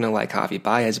just not going to like Javi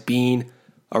Baez being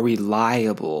a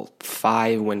reliable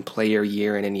 5-win player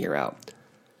year in and year out.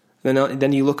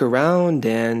 Then you look around,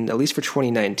 and at least for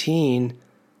 2019,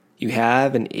 you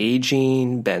have an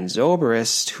aging Ben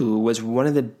Zobrist, who was one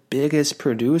of the biggest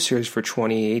producers for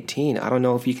 2018. I don't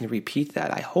know if he can repeat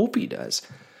that. I hope he does.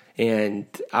 And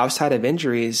outside of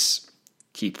injuries,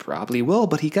 he probably will,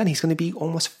 but he's going to be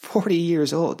almost 40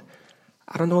 years old.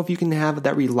 I don't know if you can have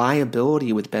that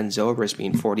reliability with Ben Zobrist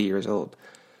being 40 years old.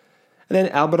 And then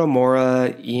Albert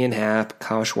Almora, Ian Happ,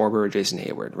 Kyle Schwarber, Jason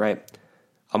Hayward, right?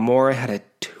 Almora had a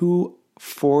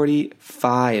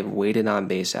 245 weighted on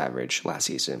base average last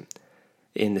season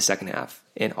in the second half.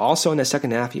 And also in the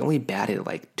second half, he only batted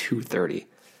like 230.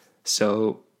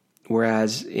 So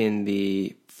whereas in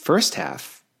the first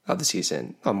half of the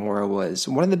season, Almora was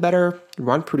one of the better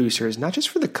run producers, not just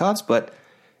for the Cubs, but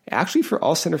actually for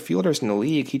all center fielders in the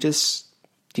league. He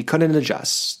couldn't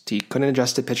adjust. He couldn't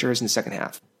adjust to pitchers in the second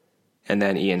half. And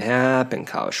then Ian Happ and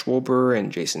Kyle Schwarber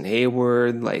and Jason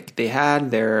Hayward, like, they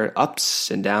had their ups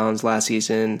and downs last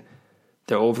season.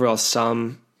 Their overall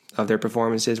sum of their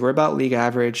performances were about league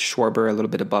average. Schwarber a little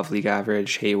bit above league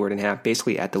average. Hayward and Happ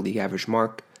basically at the league average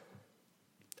mark.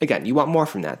 Again, you want more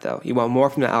from that, though. You want more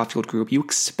from the outfield group. You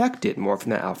expected more from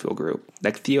that outfield group,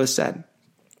 like Theo said.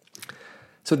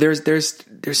 So there's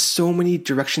so many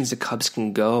directions the Cubs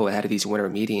can go ahead of these winter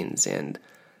meetings. And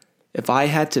if I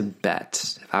had to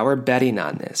bet, if I were betting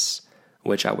on this,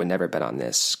 which I would never bet on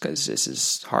this because this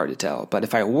is hard to tell, but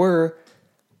if I were,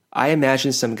 I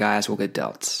imagine some guys will get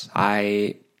dealt.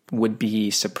 I would be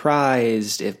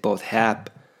surprised if both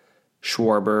Happ,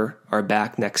 Schwarber are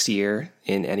back next year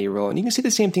in any role. And you can see the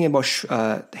same thing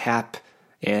about Happ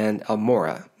and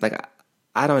Almora. Like,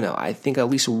 I don't know. I think at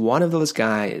least one of those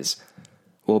guys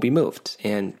will be moved.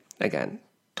 And again,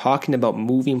 talking about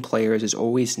moving players is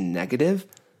always negative.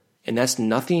 And that's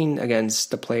nothing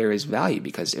against the player's value,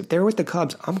 because if they're with the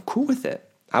Cubs, I'm cool with it.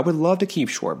 I would love to keep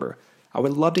Schwarber. I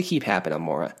would love to keep Happ and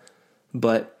Almora.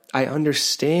 But I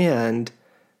understand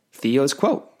Theo's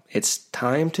quote. It's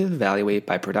time to evaluate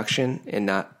by production and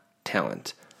not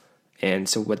talent. And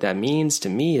so what that means to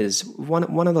me is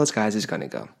one of those guys is going to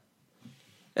go.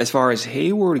 As far as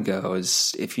Hayward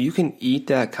goes, if you can eat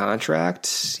that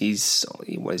contract, he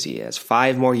has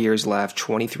 5 more years left,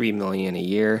 $23 million a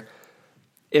year.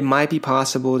 It might be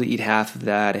possible to eat half of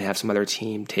that and have some other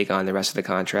team take on the rest of the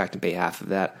contract and pay half of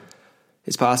that.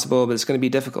 It's possible, but it's going to be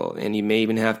difficult, and you may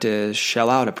even have to shell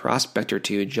out a prospect or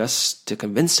two just to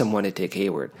convince someone to take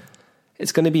Hayward.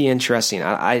 It's going to be interesting.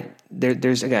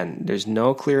 There's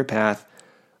no clear path,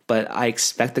 but I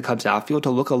expect the Cubs outfield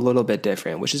to look a little bit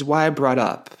different, which is why I brought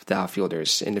up the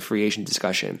outfielders in the free agent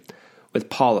discussion with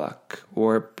Pollock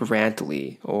or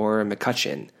Brantley or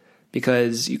McCutchen.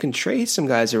 because you can trade some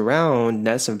guys around,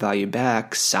 net some value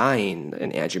back, sign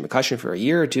an Andrew McCutchen for a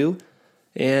year or two,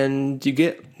 and you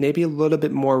get maybe a little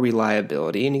bit more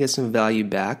reliability and you get some value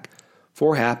back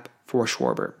for Happ, for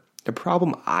Schwarber. The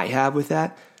problem I have with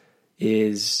that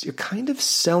is you're kind of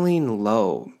selling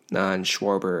low on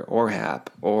Schwarber or Happ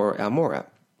or Almora.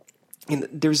 And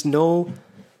there's no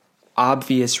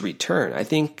obvious return. I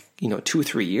think, 2 or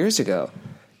 3 years ago,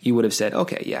 you would have said,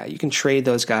 okay, yeah, you can trade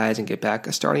those guys and get back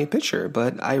a starting pitcher.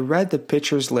 But I read the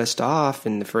pitchers list off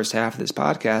in the first half of this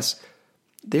podcast.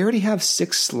 They already have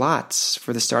 6 slots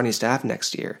for the starting staff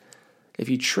next year. If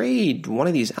you trade one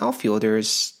of these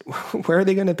outfielders, where are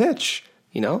they going to pitch?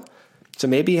 So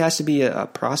maybe it has to be a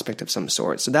prospect of some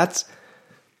sort. So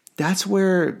that's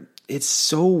where it's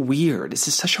so weird. This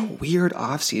is such a weird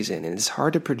offseason, and it's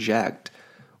hard to project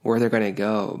where they're going to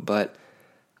go. But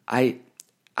I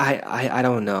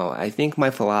don't know. I think my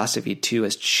philosophy too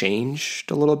has changed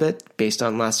a little bit based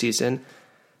on last season.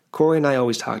 Corey and I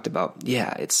always talked about,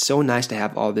 it's so nice to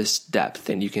have all this depth,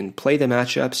 and you can play the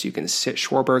matchups. You can sit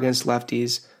Schwarber against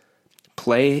lefties,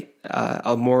 play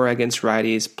Almora against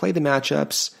righties, play the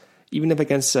matchups. Even if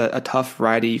against a tough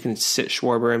righty, you can sit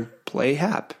Schwarber and play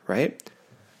Happ, right?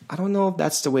 I don't know if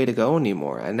that's the way to go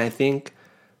anymore. And I think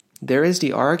there is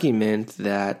the argument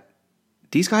that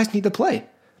these guys need to play.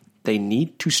 They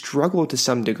need to struggle to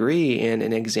some degree, and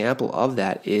an example of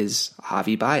that is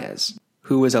Javi Baez,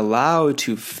 who was allowed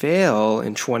to fail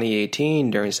in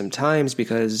 2018 during some times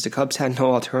because the Cubs had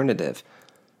no alternative.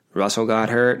 Russell got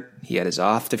hurt, he had his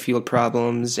off-the-field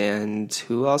problems, and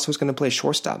who else was going to play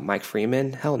shortstop? Mike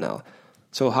Freeman? Hell no.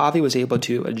 So Javi was able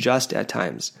to adjust at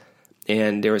times.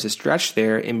 And there was a stretch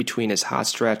there in between his hot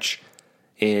stretch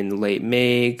in late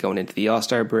May, going into the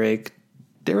All-Star break.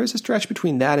 There was a stretch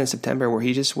between that and September where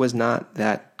he just was not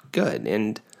that good.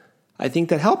 And I think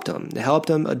that helped him. It helped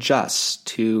him adjust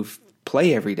to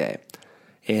play every day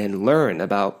and learn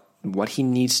about what he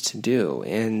needs to do.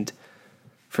 And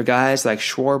for guys like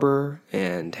Schwarber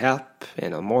and Happ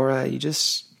and Almora,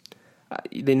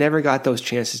 they never got those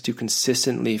chances to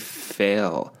consistently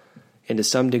fail. And to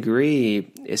some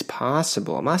degree, it's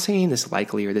possible. I'm not saying this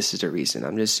likely or this is the reason.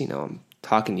 I'm just, I'm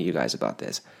talking to you guys about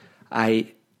this.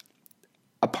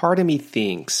 A part of me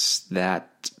thinks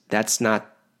that that's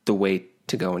not the way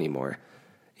to go anymore.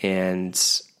 And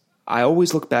I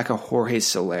always look back at Jorge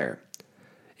Soler.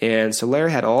 And Soler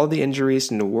had all the injuries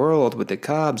in the world with the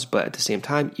Cubs, but at the same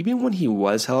time, even when he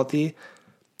was healthy,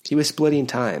 he was splitting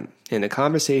time. And the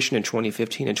conversation in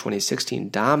 2015 and 2016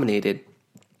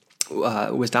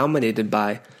 was dominated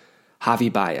by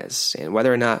Javi Baez and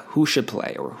whether or not who should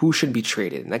play or who should be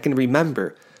traded. And I can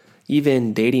remember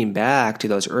even dating back to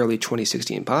those early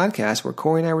 2016 podcasts where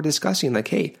Corey and I were discussing, like,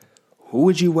 hey, who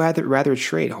would you rather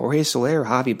trade, Jorge Soler or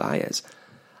Javi Baez?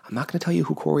 I'm not going to tell you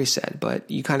who Corey said, but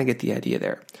you kind of get the idea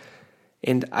there.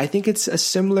 And I think it's a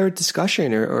similar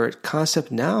discussion or concept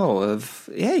now of,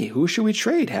 hey, who should we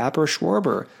trade, Happ or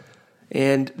Schwarber?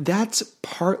 And that's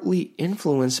partly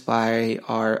influenced by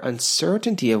our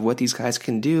uncertainty of what these guys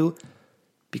can do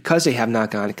because they have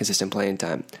not gotten consistent playing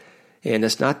time. And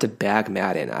it's not to bag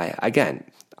Madden. I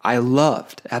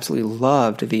absolutely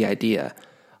loved the idea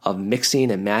of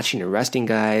mixing and matching and resting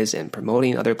guys and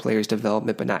promoting other players'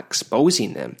 development, but not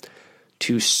exposing them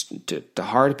to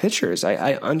hard pitchers.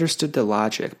 I understood the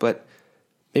logic, but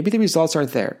maybe the results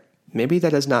aren't there. Maybe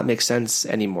that does not make sense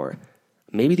anymore.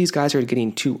 Maybe these guys are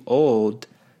getting too old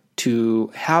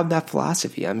to have that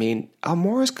philosophy. I mean,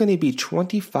 Almora is going to be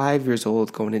 25 years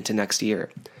old going into next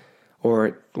year,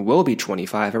 or will be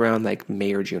 25 around like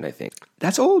May or June, I think.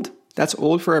 That's old. That's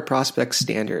old for a prospect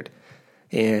standard.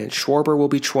 And Schwarber will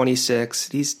be 26.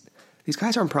 These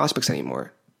guys aren't prospects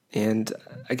anymore. And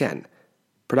again,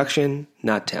 production,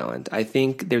 not talent. I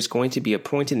think there's going to be a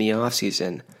point in the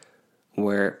offseason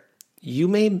where you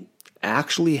may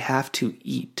actually have to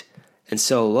eat and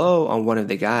sell low on one of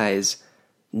the guys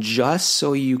just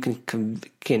so you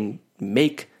can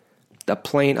make the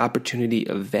playing opportunity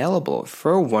available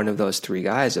for one of those three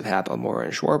guys of Happ, Almora,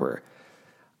 and Schwarber.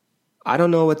 I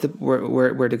don't know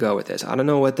where to go with this. I don't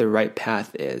know what the right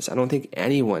path is. I don't think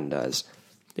anyone does.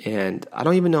 And I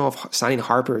don't even know if signing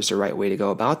Harper is the right way to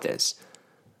go about this.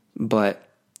 But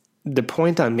the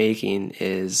point I'm making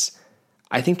is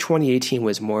I think 2018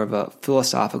 was more of a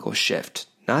philosophical shift,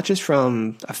 not just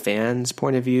from a fan's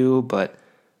point of view, but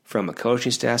from a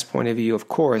coaching staff's point of view, of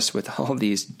course, with all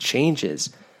these changes.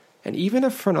 And even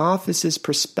a front office's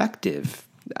perspective.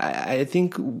 I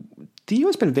think Theo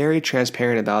has been very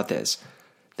transparent about this,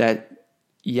 that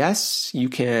yes, you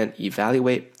can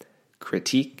evaluate,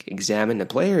 critique, examine the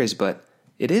players, but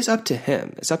it is up to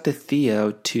him. It's up to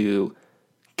Theo to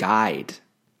guide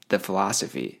the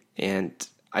philosophy. And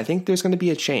I think there's going to be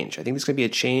a change. I think there's going to be a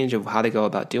change of how they go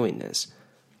about doing this.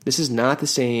 This is not the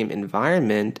same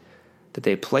environment that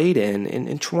they played in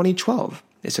 2012.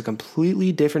 It's a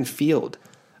completely different field,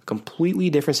 a completely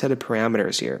different set of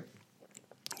parameters here.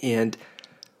 And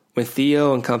when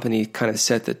Theo and company kind of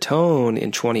set the tone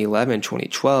in 2011,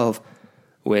 2012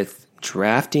 with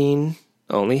drafting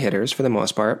only hitters for the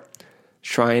most part,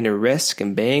 trying to risk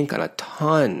and bank on a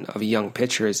ton of young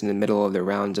pitchers in the middle of the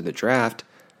rounds of the draft,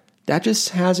 that just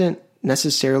hasn't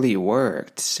necessarily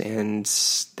worked. And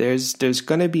there's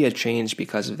going to be a change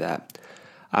because of that.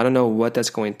 I don't know what that's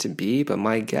going to be, but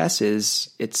my guess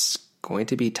is it's going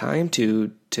to be time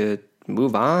to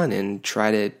move on and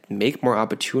try to make more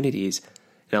opportunities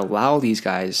and allow these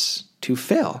guys to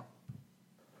fail.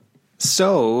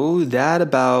 So that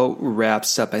about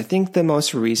wraps up, I think, the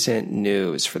most recent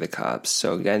news for the Cubs.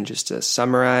 So again, just to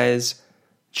summarize,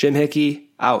 Jim Hickey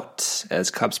out as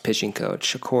Cubs pitching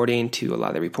coach. According to a lot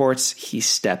of the reports, he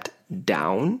stepped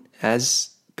down as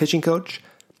pitching coach.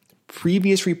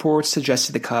 Previous reports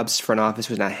suggested the Cubs front office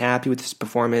was not happy with his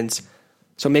performance,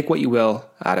 so make what you will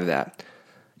out of that.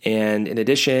 And in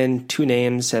addition, 2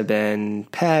 names have been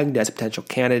pegged as potential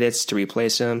candidates to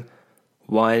replace him.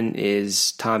 One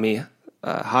is Tommy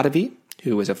Hotovy,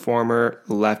 who was a former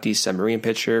lefty submarine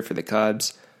pitcher for the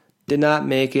Cubs. Did not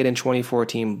make it in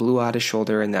 2014, blew out his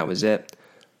shoulder, and that was it.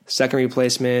 Second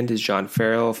replacement is John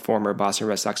Farrell, former Boston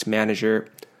Red Sox manager,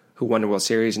 who won the World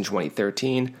Series in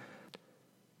 2013.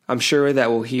 I'm sure that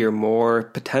we'll hear more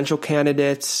potential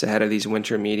candidates ahead of these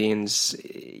winter meetings.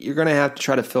 You're going to have to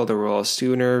try to fill the role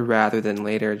sooner rather than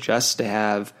later just to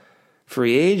have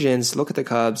free agents look at the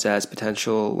Cubs as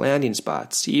potential landing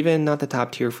spots, even not the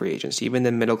top tier free agents, even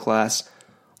the middle class,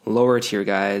 lower tier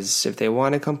guys. If they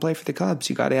want to come play for the Cubs,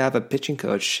 you got to have a pitching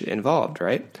coach involved,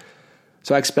 right?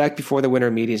 So I expect before the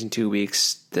winter meetings in 2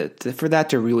 weeks for that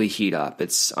to really heat up.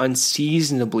 It's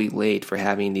unseasonably late for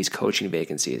having these coaching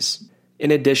vacancies. In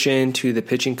addition to the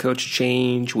pitching coach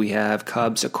change, we have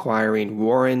Cubs acquiring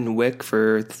Warren Wick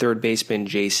for third baseman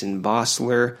Jason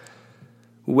Bossler.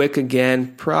 Wick,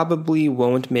 again, probably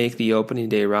won't make the opening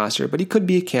day roster, but he could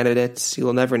be a candidate.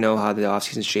 You'll never know how the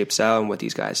offseason shapes out and what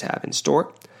these guys have in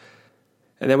store.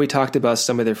 And then we talked about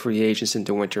some of the free agents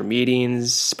into winter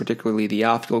meetings, particularly the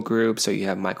outfield group. So you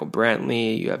have Michael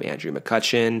Brantley, you have Andrew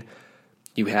McCutchen,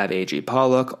 you have A.J.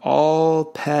 Pollock, all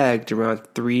pegged around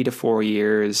 3 to 4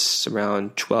 years,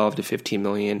 around 12 to 15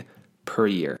 million per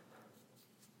year.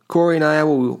 Corey and I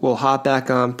will hop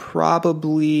back on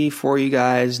probably for you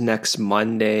guys next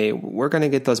Monday. We're going to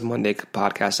get those Monday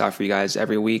podcasts out for you guys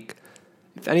every week.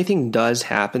 If anything does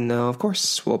happen, though, of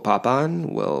course, we'll pop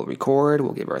on, we'll record,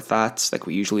 we'll give our thoughts like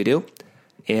we usually do.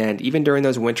 And even during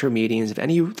those winter meetings, if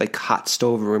any hot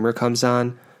stove rumor comes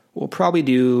on, we'll probably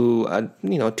do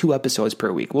 2 episodes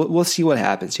per week. We'll see what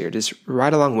happens here. Just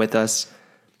ride along with us.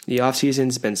 The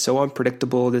offseason's been so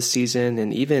unpredictable this season,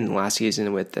 and even last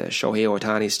season with the Shohei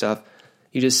Ohtani stuff,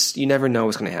 you never know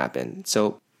what's going to happen.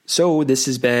 So this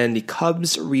has been the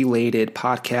Cubs-related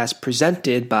podcast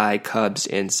presented by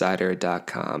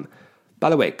CubsInsider.com. By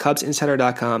the way,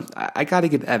 CubsInsider.com, I got to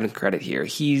give Evan credit here.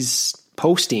 He's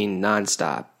posting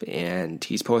nonstop, and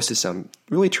he's posted some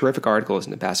really terrific articles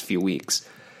in the past few weeks.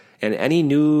 And any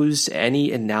news,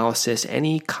 any analysis,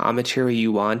 any commentary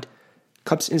you want,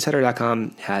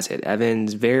 CubsInsider.com has it.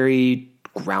 Evan's very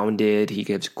grounded. He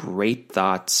gives great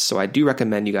thoughts. So I do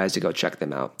recommend you guys to go check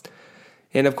them out.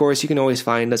 And of course, you can always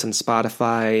find us on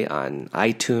Spotify, on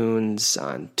iTunes,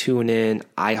 on TuneIn.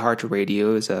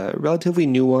 iHeartRadio is a relatively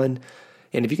new one.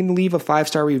 And if you can leave a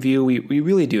 5-star review, we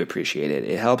really do appreciate it.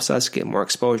 It helps us get more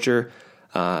exposure.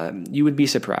 You would be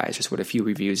surprised just what a few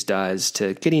reviews does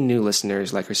to getting new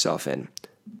listeners like yourself in.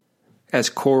 As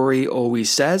Corey always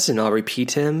says, and I'll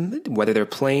repeat him, whether they're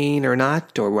playing or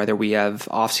not, or whether we have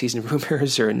off-season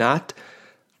rumors or not,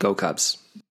 go Cubs.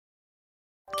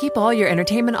 Keep all your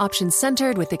entertainment options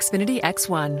centered with Xfinity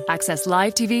X1. Access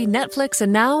live TV, Netflix,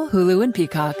 and now Hulu and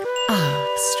Peacock.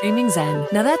 Streaming zen.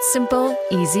 Now that's simple,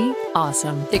 easy,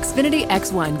 awesome. Xfinity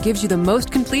X1 gives you the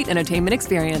most complete entertainment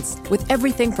experience with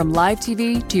everything from live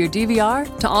TV to your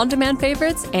DVR to on-demand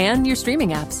favorites and your streaming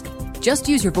apps. Just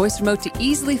use your voice remote to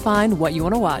easily find what you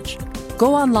want to watch.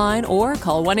 Go online or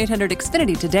call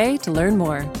 1-800-XFINITY today to learn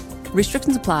more.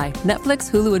 Restrictions apply.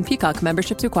 Netflix, Hulu, and Peacock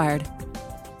memberships required.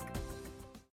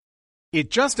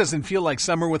 It just doesn't feel like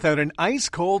summer without an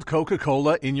ice-cold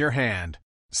Coca-Cola in your hand.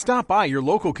 Stop by your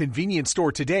local convenience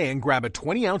store today and grab a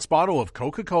 20-ounce bottle of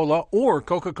Coca-Cola or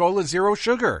Coca-Cola Zero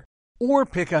Sugar. Or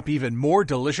pick up even more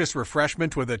delicious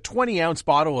refreshment with a 20-ounce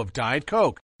bottle of Diet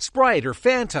Coke, Sprite, or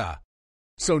Fanta.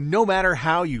 So no matter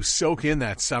how you soak in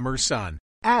that summer sun,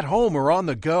 At home or on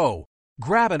the go,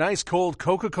 grab an ice-cold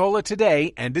Coca-Cola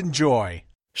today and enjoy.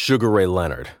 Sugar Ray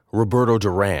Leonard, Roberto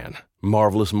Duran,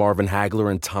 Marvelous Marvin Hagler,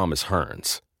 and Thomas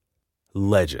Hearns.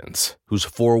 Legends, whose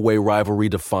four-way rivalry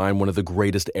defined one of the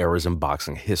greatest eras in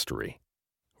boxing history.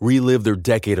 Relive their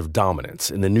decade of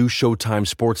dominance in the new Showtime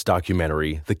sports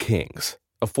documentary, The Kings,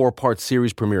 a 4-part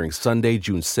series premiering Sunday,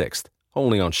 June 6th,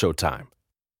 only on Showtime.